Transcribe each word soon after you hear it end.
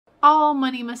All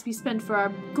money must be spent for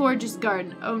our gorgeous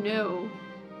garden. Oh no.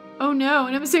 Oh no,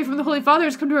 an emissary from the Holy Father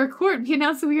has come to our court. We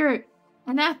announce that we are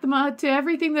anathema to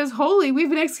everything that is holy. We've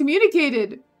been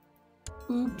excommunicated.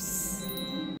 Oops.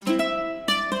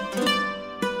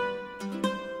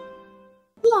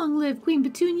 Long live Queen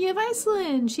Petunia of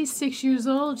Iceland. She's 6 years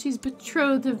old. She's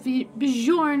betrothed of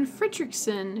Bjorn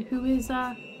Fredriksson, who is,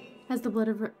 has the blood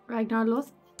of Ragnar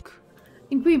Lothbrok.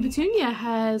 And Queen Petunia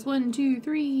has 1, 2,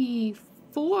 3,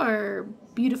 4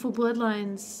 beautiful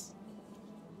bloodlines.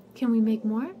 Can we make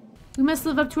more? We must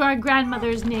live up to our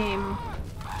grandmother's name.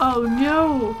 Oh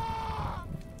no!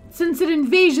 Since an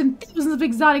invasion, thousands of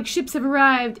exotic ships have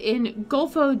arrived in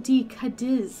Golfo di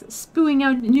Cadiz, spewing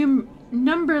out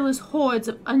numberless hordes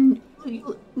of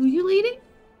undulating?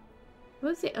 What did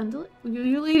I say?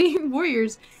 Undulating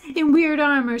warriors in weird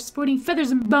armor, sporting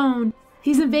feathers and bone.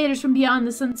 These invaders from beyond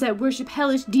the sunset worship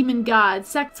hellish demon gods,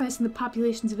 sacrificing the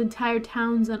populations of entire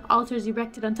towns on altars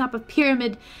erected on top of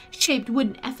pyramid-shaped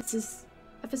wooden Ephesuses?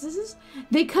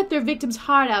 They cut their victims'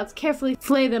 heart outs, carefully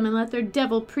flay them, and let their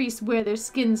devil priests wear their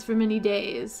skins for many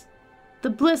days. The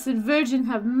Blessed Virgin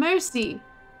have mercy!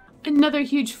 Another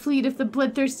huge fleet of the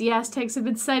bloodthirsty Aztecs have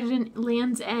been sighted in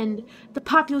Land's End. The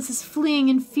populace is fleeing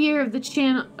in fear of the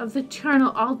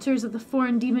charnel altars of the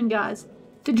foreign demon gods.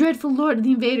 The dreadful lord of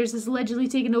the invaders has allegedly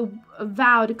taken a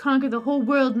vow to conquer the whole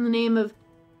world in the name of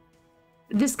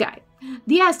this guy,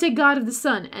 the Aztec god of the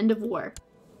sun. End of war.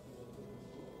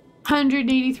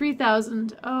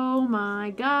 183,000. Oh my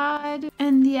god.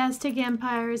 And the Aztec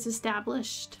Empire is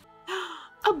established.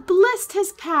 A blessed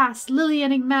has passed. Lily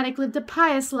Enigmatic lived a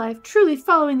pious life, truly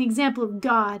following the example of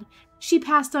God. She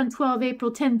passed on 12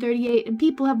 April 1038, and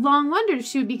people have long wondered if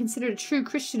she would be considered a true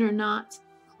Christian or not.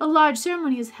 A large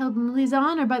ceremony is held in Lily's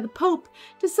honor by the Pope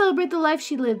to celebrate the life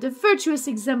she lived, a virtuous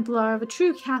exemplar of a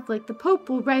true Catholic. The Pope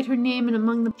will write her name in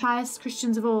among the pious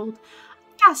Christians of old.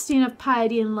 Bastion of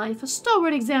piety in life, a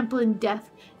stalwart example in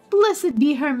death. Blessed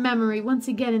be her memory, once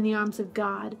again in the arms of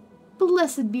God.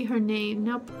 Blessed be her name,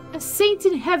 now a saint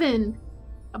in heaven.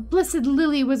 A blessed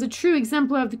Lily was a true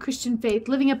exemplar of the Christian faith,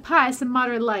 living a pious and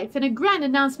moderate life. In a grand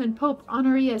announcement, Pope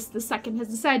Honorius II has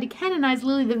decided to canonize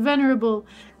Lily the Venerable.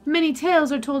 Many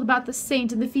tales are told about the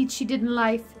saint and the feats she did in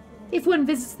life. If one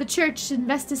visits the church in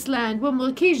Vestisland, one will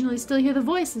occasionally still hear the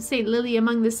voice of Saint Lily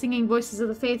among the singing voices of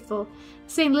the faithful.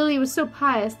 Saint Lily was so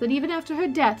pious that even after her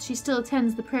death she still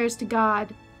attends the prayers to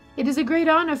God. It is a great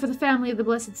honor for the family of the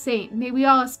blessed saint. May we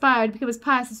all aspire to become as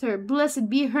pious as her. Blessed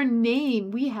be her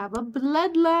name. We have a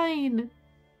bloodline.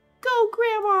 Go,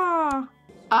 Grandma!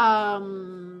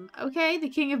 Okay, the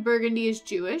King of Burgundy is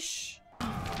Jewish.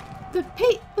 The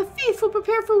faithful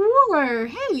prepare for war.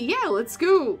 Hey, yeah, let's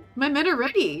go. My men are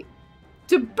ready.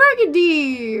 To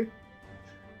Burgundy!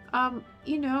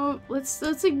 You know, let's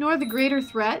ignore the greater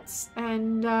threats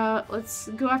and let's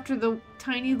go after the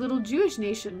tiny little Jewish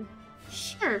nation.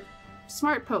 Sure.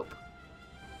 Smart Pope.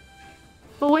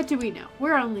 But what do we know?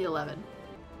 We're only 11.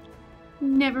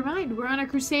 Never mind, we're on a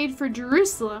crusade for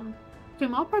Jerusalem.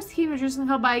 From all parts of the kingdom of Jerusalem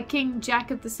held by King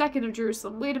Jacob II of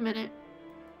Jerusalem. Wait a minute.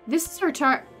 This is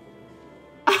our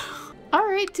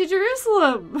Alright, to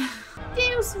Jerusalem!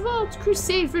 Deus Vult,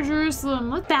 crusade for Jerusalem.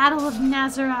 Let's Battle of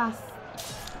Nazareth.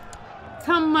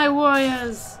 Come, my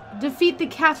warriors. Defeat the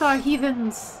Cathar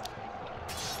heathens.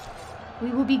 We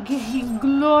will be gaining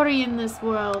glory in this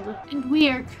world. And we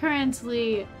are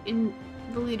currently in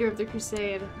the leader of the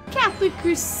crusade. Catholic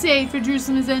crusade for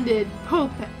Jerusalem has ended.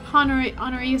 Pope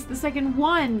Honorius II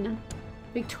won.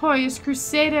 Victorious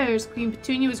crusaders. Queen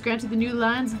Petunia was granted the new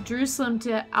lands of Jerusalem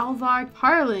to Alvar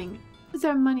Parling. With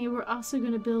our money, we're also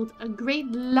going to build a great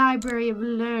library of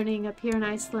learning up here in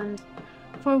Iceland.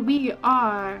 For we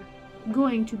are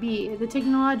going to be the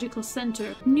technological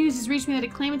center. News has reached me that a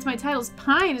claimant to my titles,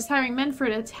 Pine, is hiring men for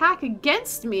an attack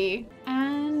against me.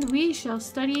 And we shall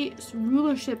study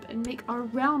rulership and make our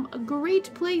realm a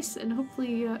great place and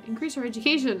hopefully increase our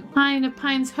education. Pine of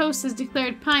Pine's Host has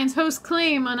declared Pine's Host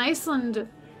claim on Iceland.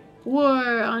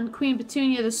 War on Queen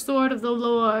Petunia, the Sword of the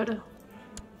Lord.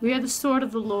 We are the Sword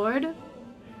of the Lord.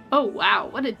 Oh wow,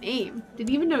 what a name. Didn't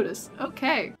even notice.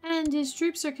 Okay. And his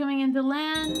troops are coming into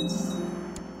land.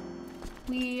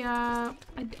 We, I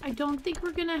don't think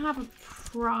we're gonna have a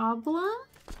problem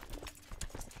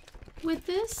with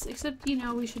this, except, you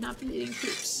know, we should not be leading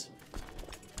troops.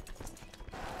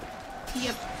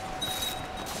 Yep.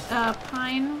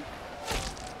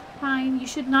 Pine, you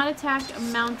should not attack a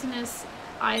mountainous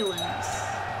island.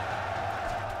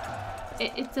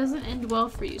 It doesn't end well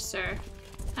for you, sir.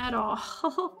 At all.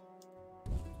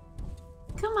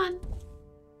 Come on.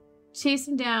 Chase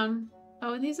him down.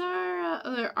 Oh, and these are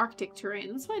they're Arctic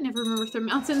terrain. That's why I never remember if they're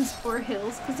mountains or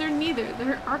hills, because they're neither.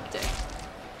 They're Arctic.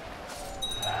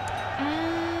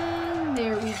 And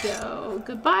there we go.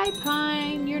 Goodbye,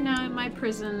 Pine. You're now in my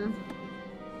prison.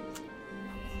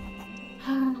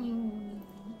 You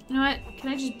know what? Can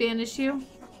I just banish you?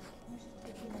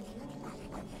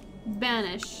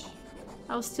 Banish.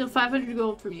 I'll steal 500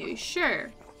 gold from you.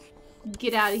 Sure.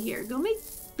 Get out of here. Go make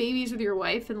babies with your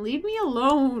wife and leave me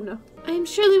alone. I am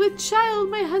surely with child.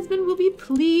 My husband will be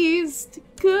pleased.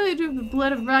 Good. With the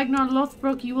blood of Ragnar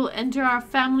Lothbrok, you will enter our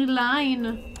family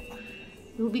line.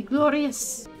 It will be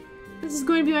glorious. This is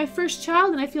going to be my first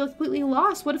child and I feel completely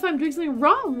lost. What if I'm doing something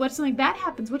wrong? What if something bad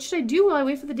happens? What should I do while I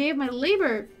wait for the day of my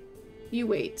labor? You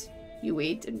wait. You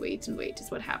wait and wait and wait is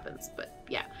what happens. But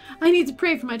yeah, I need to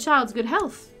pray for my child's good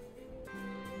health.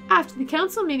 After the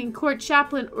council meeting, court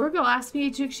chaplain Urgal asked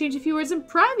me to exchange a few words in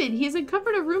private. He has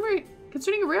uncovered a rumor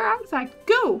concerning a rare artifact.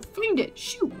 Go, find it,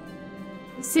 shoot.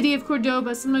 The city of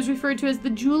Cordoba, sometimes referred to as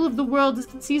the Jewel of the World, has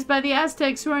been seized by the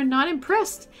Aztecs, who are not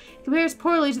impressed. It compares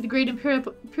poorly to the great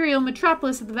imperial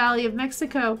metropolis of the Valley of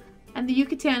Mexico and the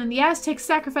Yucatan, and the Aztecs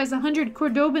sacrificed 100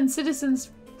 Cordoban citizens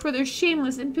for their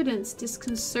shameless impudence.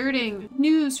 Disconcerting.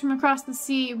 News from across the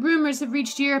sea. Rumors have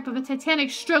reached Europe of a titanic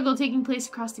struggle taking place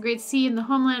across the Great Sea in the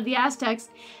homeland of the Aztecs.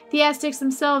 The Aztecs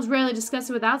themselves rarely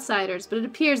discuss it with outsiders, but it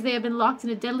appears they have been locked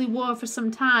in a deadly war for some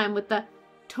time with the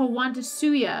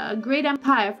Tahuantinsuyo, a great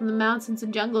empire from the mountains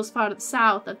and jungles far to the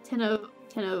south of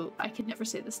Teno, I can never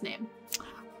say this name.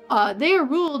 They are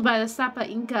ruled by the Sapa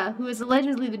Inca, who is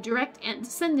allegedly the direct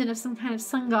descendant of some kind of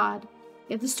sun god.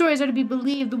 If the stories are to be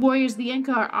believed, the warriors of the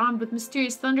Inca are armed with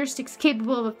mysterious thundersticks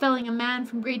capable of felling a man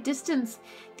from great distance.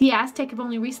 The Aztec have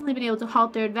only recently been able to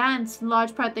halt their advance, in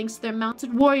large part thanks to their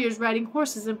mounted warriors riding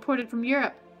horses imported from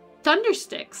Europe.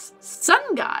 Thundersticks?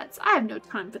 Sun gods? I have no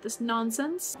time for this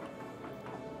nonsense.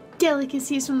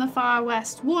 Delicacies from the far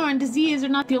west. War and disease are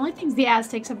not the only things the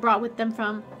Aztecs have brought with them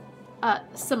from,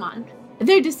 Saman.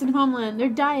 Their distant homeland, their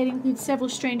diet includes several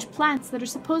strange plants that are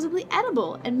supposedly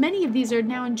edible, and many of these are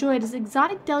now enjoyed as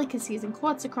exotic delicacies in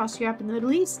courts across Europe and the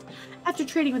Middle East. After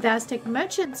trading with Aztec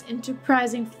merchants,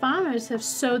 enterprising farmers have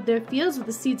sowed their fields with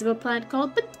the seeds of a plant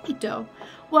called potato,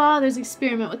 while others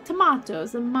experiment with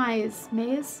tomatoes and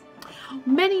maize.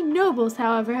 Many nobles,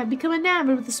 however, have become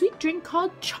enamored with a sweet drink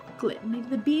called chocolate, made of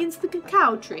the beans of the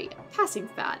cacao tree, a passing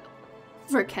fad.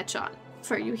 Ver catch on.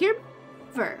 Ver, you hear me?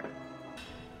 Ver.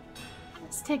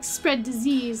 Aztecs spread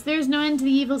disease. There is no end to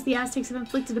the evils the Aztecs have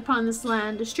inflicted upon this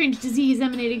land. A strange disease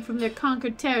emanating from their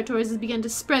conquered territories has begun to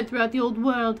spread throughout the old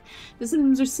world. The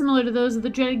symptoms are similar to those of the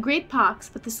dreaded Great Pox,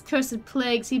 but this cursed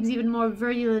plague seems even more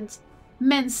virulent.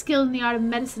 Men skilled in the art of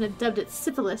medicine have dubbed it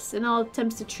syphilis, and all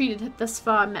attempts to treat it have thus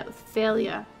far met with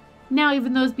failure. Now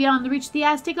even those beyond the reach of the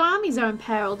Aztec armies are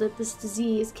imperiled at this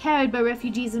disease, carried by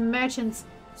refugees and merchants.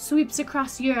 Sweeps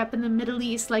across Europe and the Middle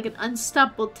East like an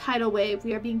unstoppable tidal wave.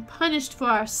 We are being punished for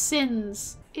our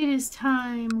sins. It is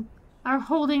time. Our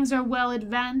holdings are well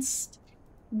advanced.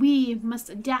 We must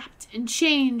adapt and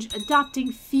change,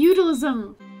 adopting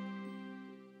feudalism.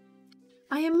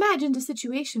 I imagined a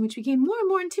situation which became more and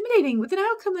more intimidating, with an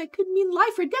outcome that could mean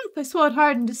life or death. I swallowed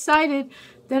hard and decided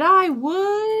that I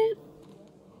would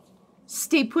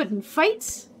stay put and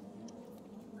fight.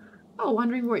 Oh,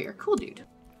 Wandering Warrior. Cool, dude.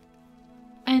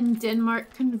 And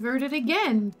Denmark converted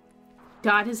again.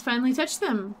 God has finally touched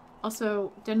them.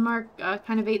 Also, Denmark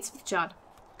kind of ate Svitjod.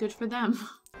 Good for them.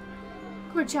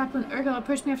 Court Chaplain Urgal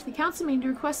approached me after the council meeting to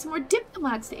request some more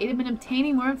diplomats to aid him in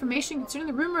obtaining more information concerning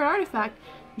the rumored artifact.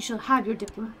 You shall have your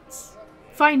diplomats.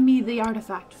 Find me the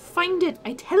artifact. Find it.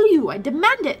 I tell you. I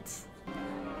demand it.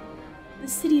 The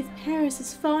city of Paris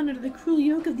has fallen under the cruel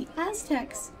yoke of the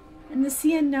Aztecs, and the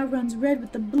Seine now runs red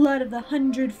with the blood of the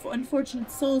 100 unfortunate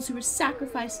souls who were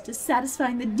sacrificed to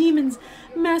satisfying the demons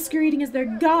masquerading as their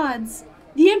gods.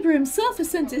 The Emperor himself has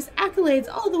sent his accolades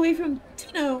all the way from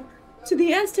Tino to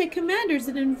the Aztec commanders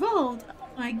it involved. Oh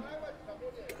my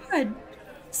god.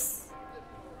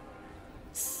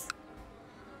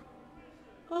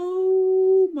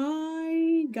 Oh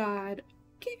my god.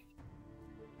 Okay.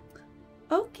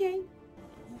 Okay.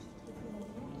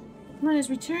 Upon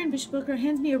his return, Bishop Booker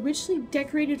hands me a richly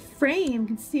decorated frame.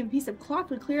 Consisting of a piece of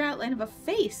cloth with a clear outline of a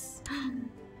face.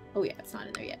 Oh yeah, it's not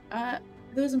in there yet.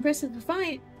 Though an impressive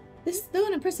find.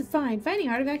 Finding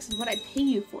artifacts is what I pay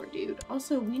you for, dude.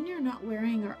 Also, we are not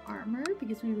wearing our armor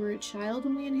because we were a child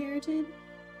when we inherited.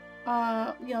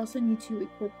 We also need to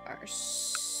equip our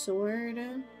sword.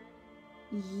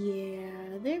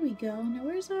 Yeah, there we go. Now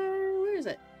where is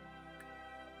it?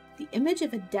 The image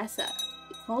of Edessa.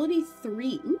 Equality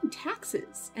 3. Ooh,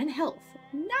 taxes and health.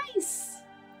 Nice!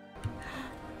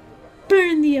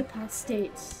 Burn the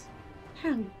apostates!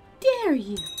 How dare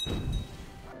you!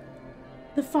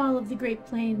 The fall of the Great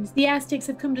Plains. The Aztecs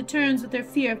have come to terms with their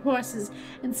fear of horses,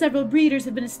 and several breeders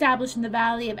have been established in the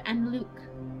valley of Anhuk.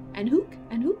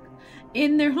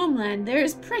 In their homeland, there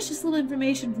is precious little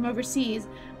information from overseas,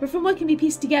 but from what can be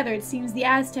pieced together, it seems the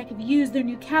Aztec have used their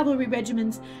new cavalry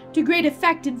regiments to great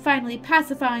effect in finally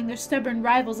pacifying their stubborn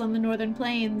rivals on the northern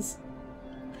plains.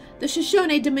 The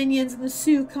Shoshone dominions and the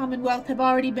Sioux Commonwealth have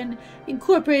already been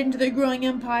incorporated into their growing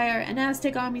empire, and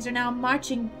Aztec armies are now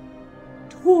marching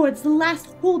towards the last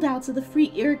holdouts of the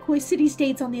free Iroquois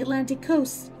city-states on the Atlantic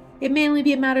coast. It may only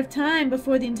be a matter of time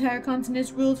before the entire continent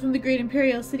is ruled from the great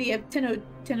imperial city of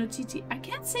Tenochtitlan. I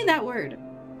can't say that word.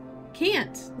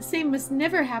 Can't. The same must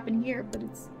never happen here, but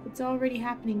it's already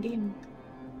happening, game.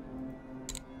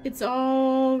 It's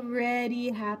already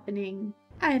happening.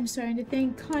 I am starting to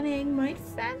think Conang might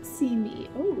fancy me.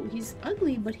 Oh, he's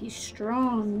ugly, but he's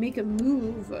strong. Make a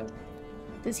move.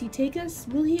 Does he take us?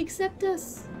 Will he accept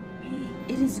us?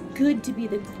 It is good to be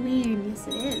the queen. Yes,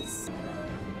 it is.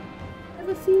 I have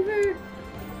a fever.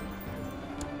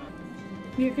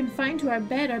 We are confined to our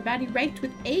bed, our body racked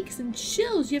with aches and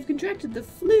chills. You have contracted the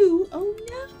flu. Oh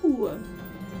no!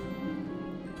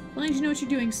 As long as you know what you're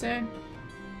doing, sir.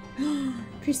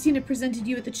 Christina presented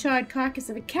you with the charred carcass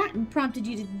of a cat and prompted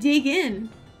you to dig in.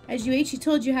 As you ate, she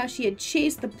told you how she had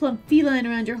chased the plump feline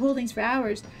around your holdings for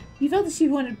hours. You felt that she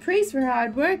wanted praise for her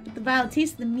hard work, but the vile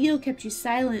taste of the meal kept you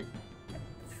silent.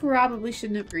 Probably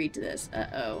shouldn't have agreed to this.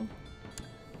 Uh-oh.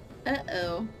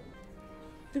 Uh-oh.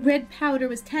 The red powder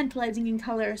was tantalizing in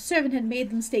color. A servant had made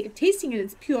the mistake of tasting it in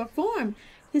its pure form.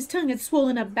 His tongue had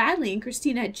swollen up badly, and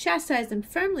Christina had chastised him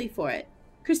firmly for it.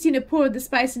 Christina poured the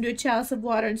spice into a chalice of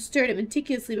water and stirred it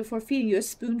meticulously before feeding you a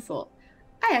spoonful.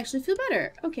 I actually feel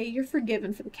better. Okay, you're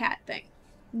forgiven for the cat thing.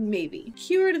 Maybe.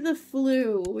 Cured of the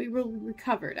flu. We were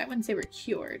recovered. I wouldn't say we're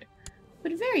cured.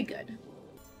 But very good.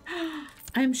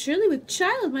 I am surely with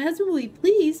child. My husband will be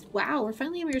pleased. Wow, we're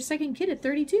finally having our second kid at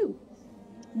 32.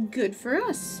 Good for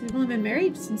us. We've only been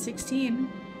married since 16.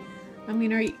 I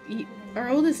mean, our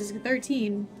oldest is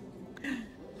 13.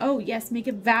 Oh, yes, make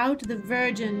a vow to the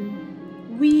Virgin.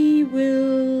 We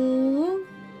will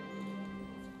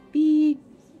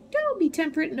be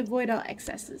temperate and avoid all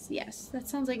excesses. Yes, that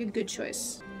sounds like a good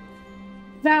choice.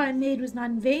 The vow I made was not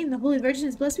in vain. The Holy Virgin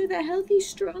has blessed me with a healthy,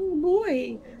 strong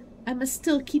boy. I must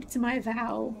still keep to my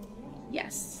vow.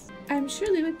 Yes. I am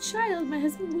surely with child. My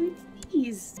husband will be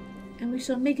pleased. And we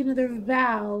shall make another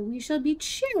vow. We shall be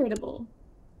charitable.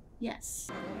 Yes.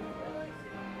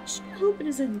 I should hope it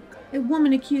is a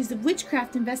woman accused of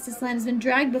witchcraft in Vestas Land has been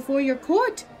dragged before your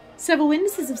court. Several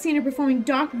witnesses have seen her performing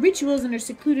dark rituals in her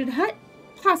secluded hut,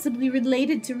 possibly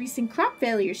related to recent crop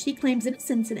failure. She claims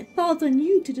innocence, and it falls on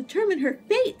you to determine her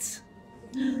fate.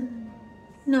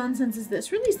 Nonsense is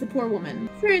this. Release the poor woman.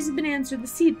 Prayers have been answered. The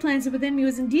seed planted within me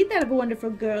was indeed that of a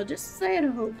wonderful girl, just as I had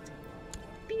hoped.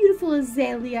 Beautiful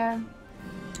Azalea.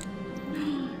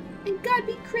 And God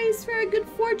be praised for her good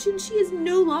fortune. She is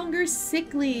no longer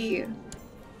sickly.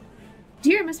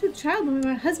 Dear, I must be with child, but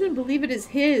my husband believe it is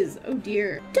his. Oh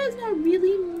dear. It does not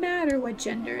really matter what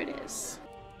gender it is.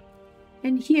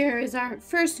 And here is our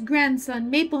first grandson,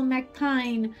 Maple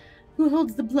MacPine, who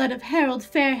holds the blood of Harold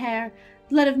Fairhair,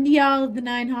 blood of Niall of the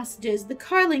Nine Hostages, the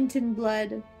Carlington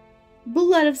blood,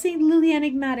 blood of St. Lily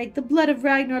Enigmatic, the blood of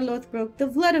Ragnar Lothbrok, the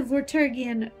blood of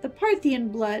Vorturgian, the Parthian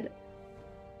blood.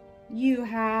 You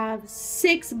have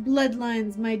 6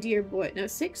 bloodlines, my dear boy. No,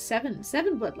 6, 7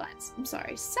 bloodlines. I'm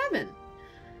sorry, 7.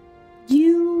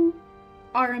 You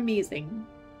are amazing.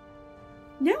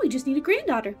 Now we just need a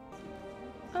granddaughter.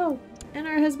 Oh, and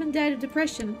our husband died of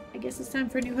depression. I guess it's time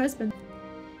for a new husband.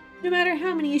 No matter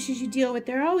how many issues you deal with,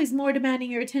 there are always more demanding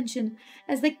your attention.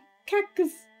 As the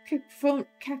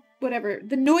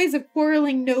the noise of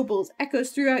quarreling nobles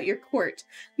echoes throughout your court.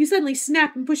 You suddenly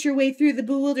snap and push your way through the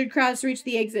bewildered crowds to reach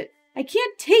the exit. I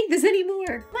can't take this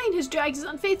anymore! Mine has dragged his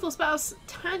unfaithful spouse,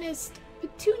 Duchess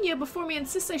Petunia, before me and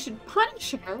insists I should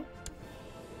punish her.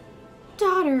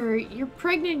 Daughter, you're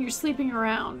pregnant and you're sleeping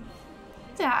around.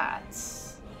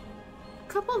 That's...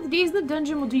 A couple of days in the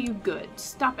dungeon will do you good.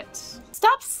 Stop it.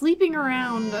 Stop sleeping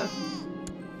around.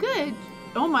 Good.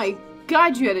 Oh my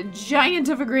god, you had a giant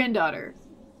of a granddaughter.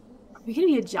 Are we gonna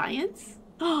be a giant?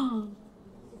 Oh.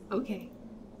 Okay.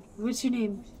 What's your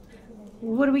name?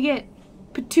 What do we get?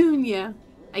 Petunia.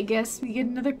 I guess we get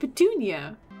another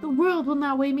Petunia. The world will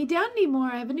not weigh me down anymore.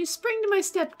 I have a new spring to my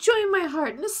step, joy in my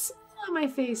heart, and a smile on my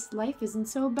face. Life isn't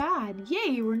so bad.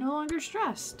 Yay, we're no longer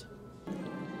stressed.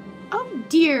 Oh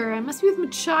dear, I must be with my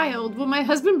child. Will my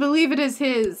husband believe it is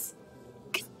his?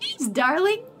 Please,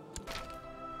 darling.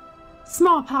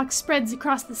 Smallpox spreads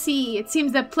across the sea. It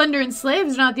seems that plunder and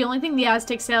slaves are not the only thing the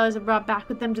Aztec sailors have brought back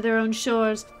with them to their own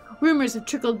shores. Rumors have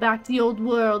trickled back to the old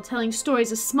world, telling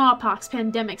stories of smallpox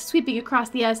pandemics sweeping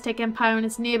across the Aztec Empire and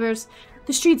its neighbors.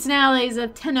 The streets and alleys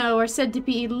of Tenno are said to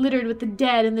be littered with the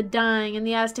dead and the dying, and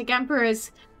the Aztec Emperor has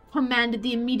commanded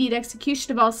the immediate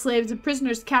execution of all slaves and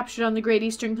prisoners captured on the great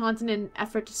eastern continent in an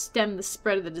effort to stem the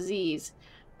spread of the disease.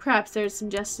 Perhaps there's some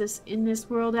justice in this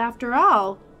world after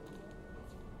all.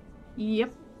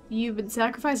 Yep, you've been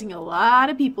sacrificing a lot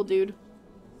of people, dude.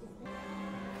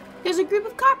 There's a group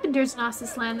of carpenters in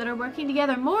Ossis land that are working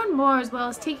together more and more, as well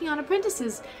as taking on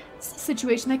apprentices. It's a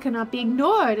situation that cannot be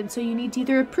ignored, and so you need to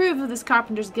either approve of this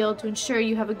Carpenters Guild to ensure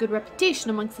you have a good reputation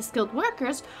amongst the skilled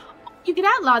workers, or you can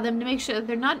outlaw them to make sure that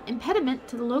they're not an impediment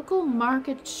to the local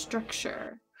market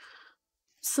structure.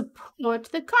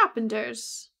 Support the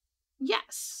carpenters.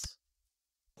 Yes.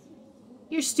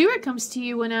 Your steward comes to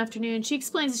you one afternoon. She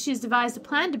explains that she has devised a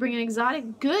plan to bring in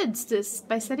exotic goods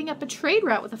by setting up a trade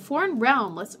route with a foreign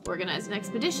realm. Let's organize an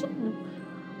expedition.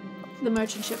 The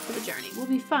merchant ship for the journey. We'll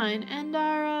be fine. And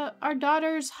our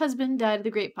daughter's husband died of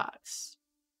the great pox.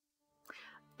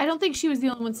 I don't think she was the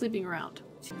only one sleeping around.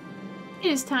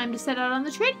 It is time to set out on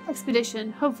the trading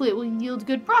expedition. Hopefully it will yield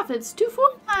good profits to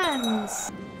foreign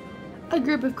lands. A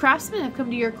group of craftsmen have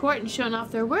come to your court and shown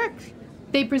off their work.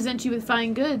 They present you with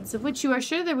fine goods, of which you are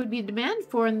sure there would be a demand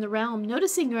for in the realm.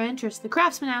 Noticing your interest, the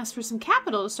craftsmen asked for some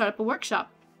capital to start up a workshop,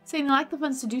 saying they lack the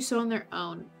funds to do so on their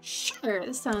own. Sure,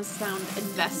 this sounds sound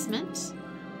investment.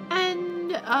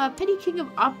 And, Petty King of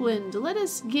Upland, let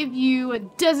us give you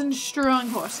 12 strong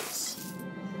horses.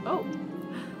 Oh.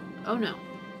 Oh no.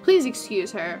 Please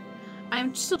excuse her.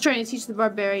 I'm still trying to teach this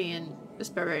barbarian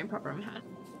proper man.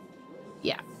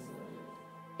 Yeah.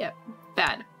 Yep.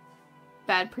 Bad.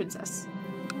 Bad princess.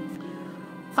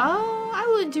 Oh, I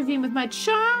will intervene with my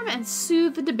charm and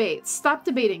soothe the debate. Stop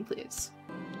debating, please.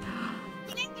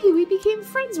 Hey, we became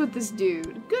friends with this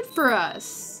dude. Good for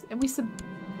us. And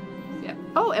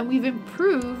Oh, and we've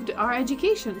improved our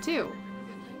education, too.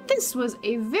 This was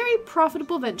a very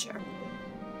profitable venture.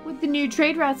 With the new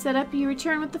trade route set up, you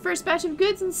return with the first batch of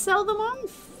goods and sell them on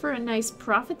for a nice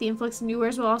profit. The influx of new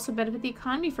wares will also benefit the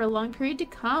economy for a long period to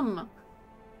come.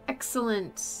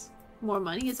 Excellent. More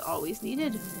money is always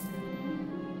needed.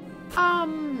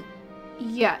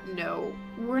 Yeah, no.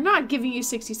 We're not giving you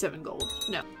 67 gold.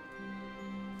 No.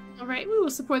 Alright, we will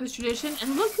support this tradition,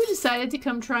 and look who decided to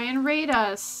come try and raid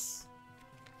us.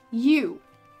 You.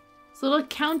 This little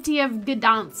county of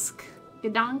Gdansk.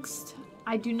 Gdansk?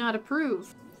 I do not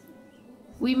approve.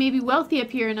 We may be wealthy up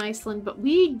here in Iceland, but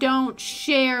we don't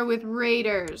share with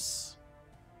raiders.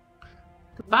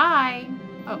 Goodbye.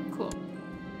 Oh, cool.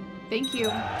 Thank you.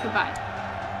 Goodbye.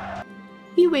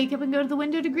 You wake up and go to the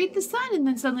window to greet the sun, and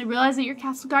then suddenly realize that your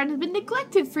castle garden has been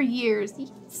neglected for years.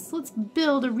 Yes, let's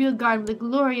build a real garden with a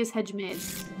glorious hedge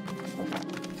maze.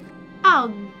 I'll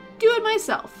do it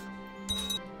myself.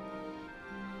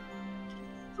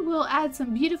 We'll add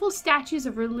some beautiful statues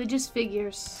of religious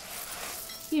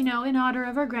figures. You know, in honor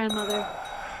of our grandmother.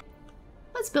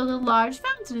 Let's build a large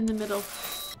fountain in the middle.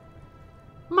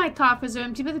 My coffers are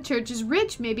empty, but the church is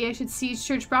rich. Maybe I should seize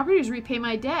church properties to repay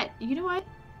my debt. You know what?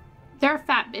 There are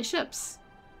fat bishops.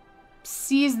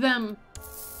 Seize them.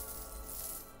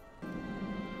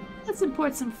 Let's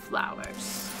import some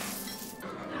flowers.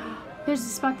 There's a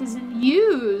spot that's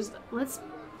unused. Let's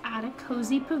add a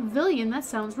cozy pavilion. That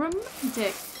sounds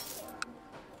romantic.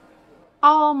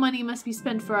 All money must be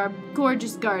spent for our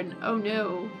gorgeous garden. Oh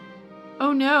no.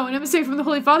 Oh no, an emissary from the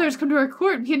Holy Father has come to our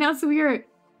court. We announced that we are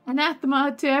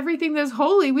anathema to everything that's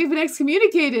holy. We've been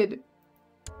excommunicated.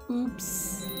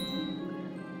 Oops.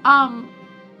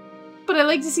 But I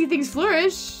like to see things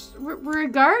flourish. We're a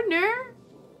gardener.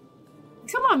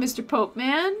 Come on, Mr. Pope,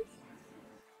 man.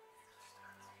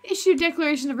 Issue a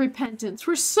declaration of repentance.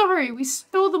 We're sorry. We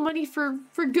stole the money for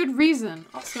good reason.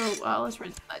 Also, let's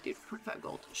rent that dude for 25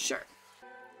 gold. Sure.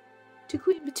 To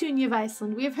Queen Petunia of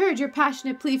Iceland, we have heard your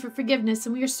passionate plea for forgiveness,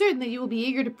 and we are certain that you will be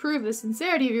eager to prove the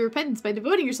sincerity of your repentance by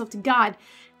devoting yourself to God,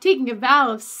 taking a vow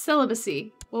of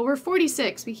celibacy. Well, we're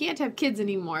 46. We can't have kids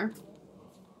anymore.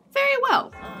 Very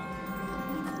well.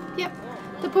 Yep.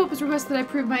 The Pope has requested that I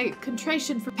prove my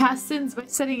contrition for past sins by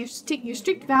taking a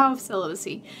strict vow of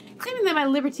celibacy, claiming that my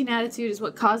libertine attitude is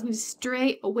what caused me to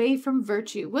stray away from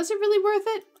virtue. Was it really worth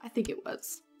it? I think it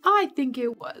was. I think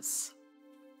it was.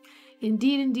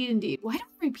 Indeed, indeed, indeed. Why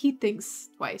don't we repeat things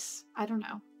twice? I don't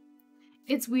know.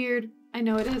 It's weird. I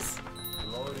know it is.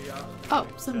 Oh,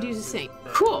 some dude's a saint.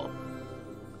 Cool.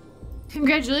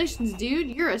 Congratulations, dude.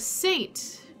 You're a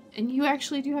saint. And you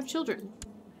actually do have children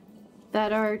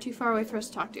that are too far away for us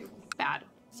to talk to. Bad.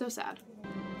 So sad.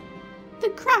 The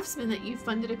craftsmen that you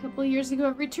funded a couple of years ago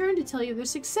have returned to tell you their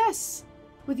success.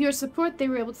 With your support, they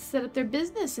were able to set up their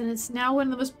business, and it's now one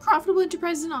of the most profitable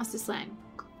enterprises in Iceland.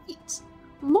 Great!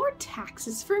 More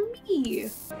taxes for me!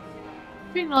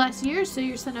 During the last year or so,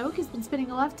 your son Oak has been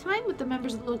spending a lot of time with the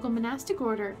members of the local monastic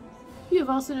order. You have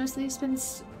also noticed that he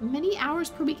spends many hours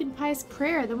per week in pious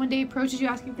prayer, then one day he approaches you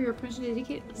asking for your permission to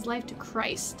dedicate his life to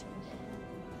Christ.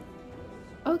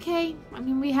 Okay, I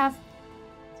mean, we have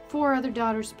 4 other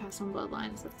daughters to pass on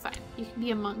bloodlines. That's fine. You can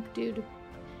be a monk, dude.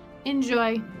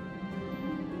 Enjoy.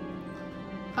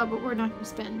 Oh, but we're not going to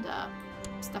spend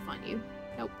stuff on you.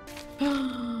 Nope.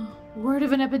 Word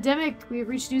of an epidemic. We have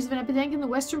reached news of an epidemic in the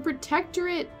Western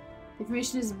Protectorate.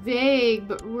 Information is vague,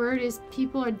 but word is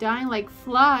people are dying like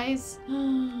flies.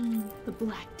 The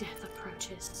Black Death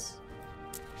approaches.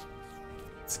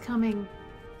 It's coming.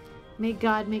 May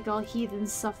God make all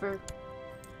heathens suffer.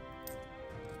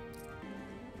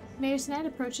 Mayor Snad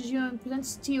approaches you and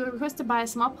presents to you a request to buy a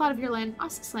small plot of your land in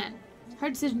Iceland.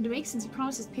 Hard decision to make since he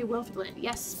promises to pay well for the land.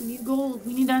 Yes, we need gold.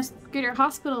 We need to upgrade our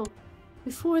hospital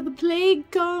before the plague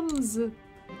comes.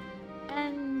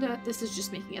 And this is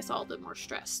just making us all a bit more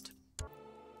stressed.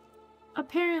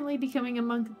 Apparently, becoming a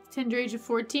monk at the tender age of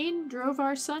 14 drove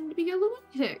our son to be a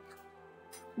lunatic.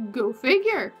 Go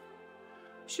figure.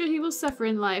 Sure, he will suffer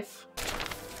in life.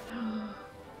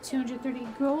 230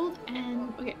 gold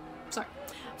and... okay, sorry.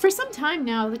 For some time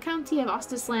now, the County of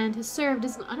Ostland has served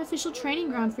as an unofficial training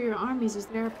ground for your armies, as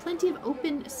there are plenty of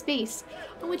open space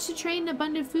on which to train and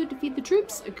abundant food to feed the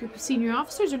troops. A group of senior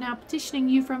officers are now petitioning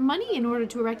you for money in order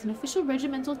to erect an official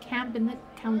regimental camp in the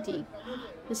county.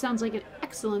 This sounds like an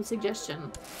excellent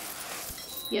suggestion.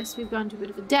 Yes, we've gone to a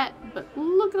bit of a debt, but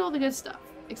look at all the good stuff.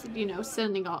 Except, you know,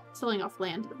 selling off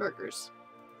land to the burghers.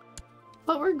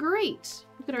 But we're great.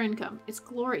 Look at our income. It's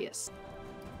glorious.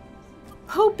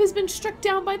 Hope has been struck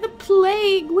down by the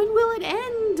plague. When will it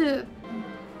end?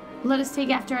 Let us take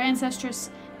after our ancestress.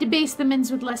 Debase the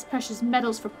men's with less precious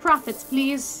metals for profits,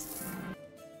 please.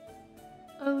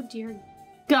 Oh dear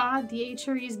God, the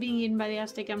HRE is being eaten by the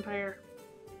Aztec Empire.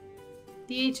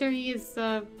 The HRE's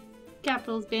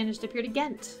capital is banished up here to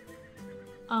Ghent.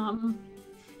 And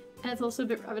it's also a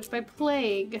bit ravaged by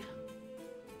plague.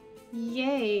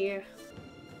 Yay.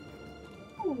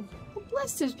 Oh.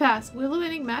 Blessed his past. Willow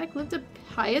Enigmatic lived a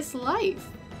pious life.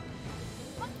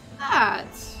 What's that?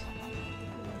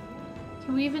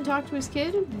 Can we even talk to his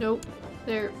kid? Nope.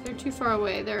 They're too far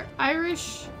away. They're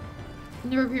Irish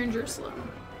and they're over here in Jerusalem.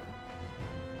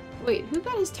 Wait, who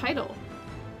got his title?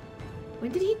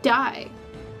 When did he die?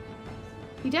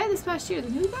 He died this past year.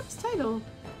 Then who got his title?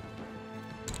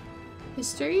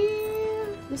 History?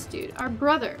 This dude. Our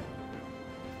brother.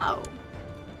 Oh.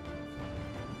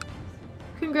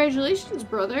 Congratulations,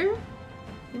 brother.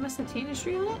 They must obtain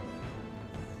history on it?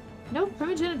 No,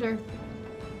 primogenitor.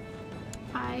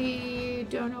 I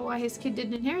don't know why his kid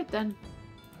didn't inherit then.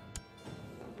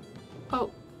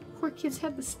 Oh, poor kid's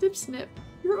had the snip.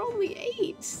 You're only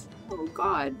 8. Oh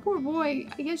god, poor boy.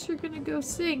 I guess you're gonna go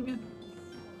sing.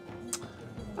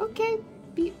 Okay,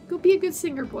 go be a good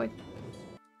singer, boy.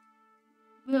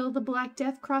 Will the Black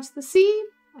Death cross the sea?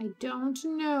 I don't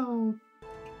know.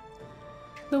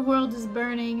 The world is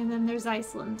burning, and then there's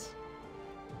Iceland.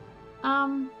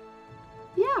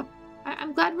 Yeah,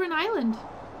 I'm glad we're an island.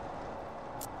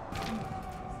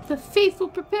 The faithful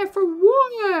prepare for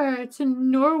war to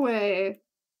Norway.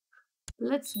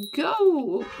 Let's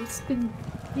go. It's been,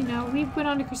 you know, we went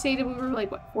on to Crusade when we were like,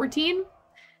 what, 14?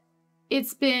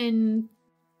 It's been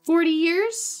 40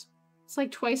 years. It's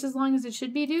like twice as long as it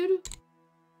should be, dude.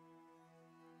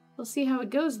 We'll see how it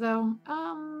goes, though.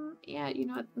 Yeah, you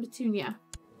know what, Petunia.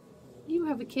 You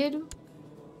have a kid.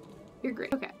 You're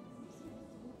great. Okay.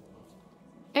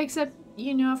 Except,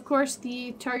 you know, of course,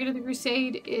 the target of the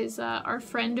crusade is our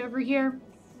friend over here,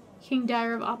 King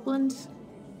Dyer of Iceland.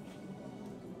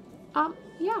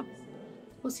 Yeah.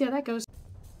 We'll see how that goes.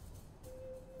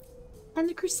 And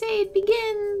the crusade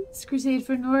begins! Crusade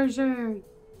for Norger.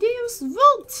 Deus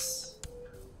Vult!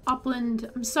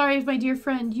 Iceland, I'm sorry, my dear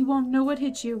friend, you won't know what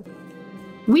hit you.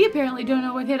 We apparently don't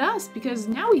know what hit us, because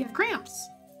now we have cramps.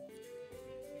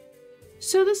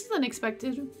 So this is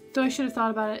unexpected, though I should have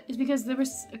thought about it, is because there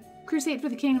was a crusade for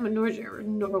the Kingdom of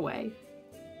Norway.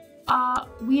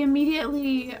 We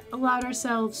immediately allowed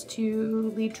ourselves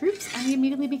to lead troops, and we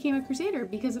immediately became a crusader,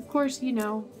 because of course, you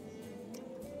know,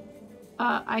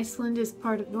 Iceland is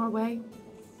part of Norway.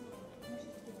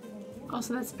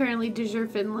 Also, that's apparently de jure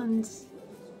Finland.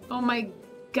 Oh my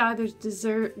god, there's de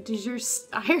jure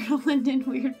Ireland in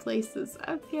weird places.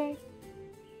 Okay.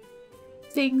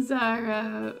 Things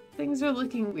are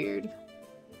looking weird.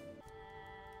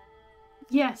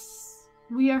 Yes.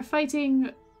 We are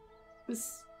fighting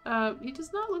this, he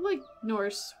does not look like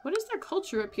Norse. What is their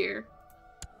culture up here?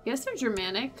 Yes, they're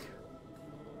Germanic.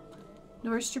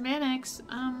 Norse Germanics.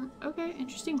 Okay,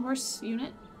 interesting horse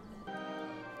unit.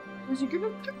 There's a group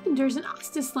of carpenters in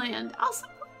Ostisland. I'll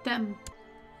support them.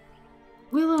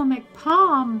 Willow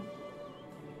McPalm.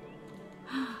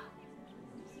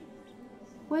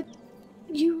 What?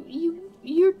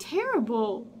 You're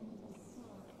terrible.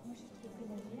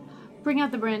 Bring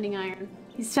out the branding iron.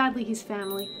 Sadly, he's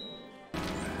family.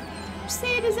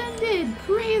 Crusade has ended!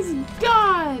 Praise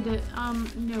God!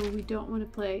 No, we don't want to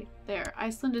play there.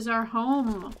 Iceland is our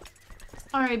home.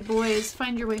 Alright, boys,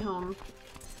 find your way home.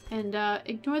 And,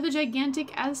 ignore the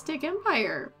gigantic Aztec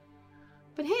Empire.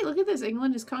 But hey, look at this.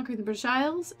 England has conquered the British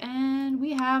Isles, and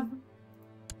we have,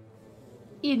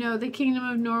 you know, the Kingdom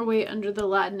of Norway under the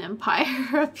Latin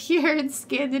Empire up here in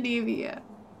Scandinavia.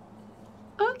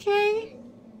 Okay.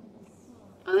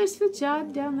 Oh, there's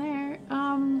Fujad down there.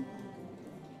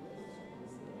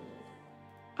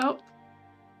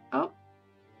 Oh,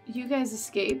 you guys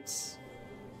escaped.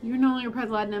 You're no longer part of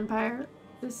the Latin Empire.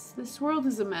 This world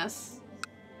is a mess.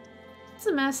 It's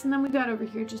a mess, and then we got over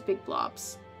here just big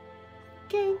blobs.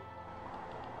 Okay.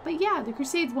 But yeah, the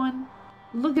Crusades won.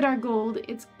 Look at our gold.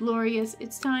 It's glorious.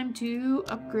 It's time to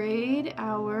upgrade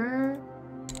our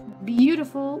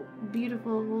beautiful,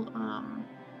 beautiful,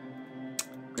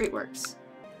 great works.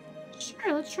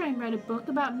 Sure, let's try and write a book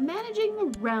about managing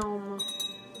the realm.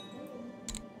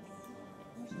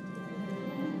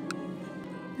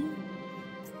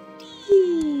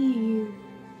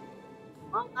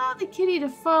 Allow the kitty to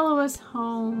follow us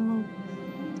home.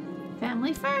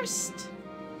 Family first.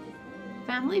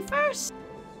 Family first.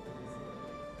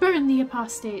 Burn the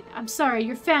apostate. I'm sorry,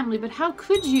 you're family, but how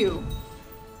could you?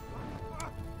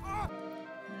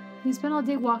 We spent all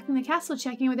day walking the castle,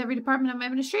 checking with every department of my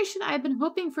administration. I had been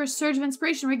hoping for a surge of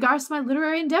inspiration in regards to my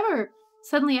literary endeavor.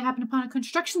 Suddenly, I happened upon a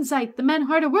construction site. The men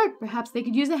hard at work. Perhaps they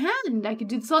could use a hand. I could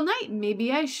do this all night.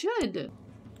 Maybe I should.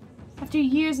 After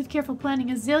years of careful planning,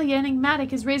 Azalea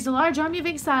Enigmatic has raised a large army of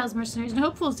exiles, mercenaries, and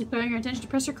hopefuls, declaring her intention to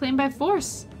press her claim by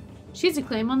force. She has a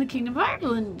claim on the Kingdom of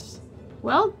Ireland.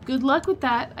 Well, good luck with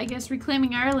that. I guess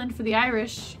reclaiming Ireland for the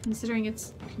Irish, considering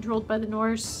it's controlled by the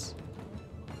Norse.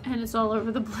 And it's all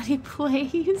over the bloody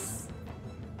place.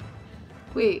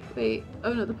 Wait.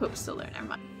 Oh no, the Pope's still there. Never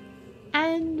mind.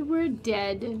 And we're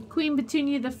dead. Queen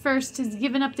Petunia I has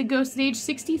given up the ghost at age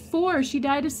 64. She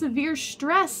died of severe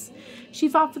stress. She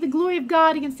fought for the glory of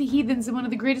God against the heathens in one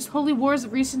of the greatest holy wars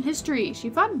of recent history. She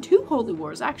fought in 2 holy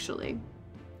wars, actually.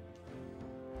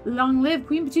 Long live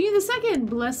Queen Petunia II!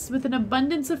 Blessed with an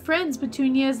abundance of friends,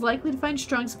 Petunia is likely to find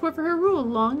strong support for her rule.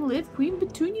 Long live Queen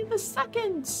Petunia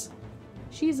II!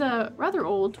 She's rather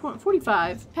old,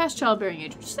 45, past childbearing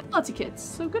age, which is lots of kids,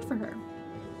 so good for her.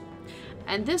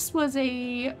 And this was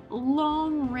a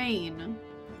long reign.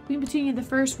 Queen Petunia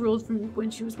I ruled from when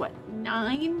she was, what,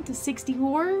 9 to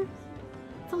 64?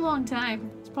 It's a long time.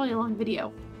 It's probably a long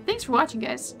video. Thanks for watching,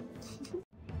 guys.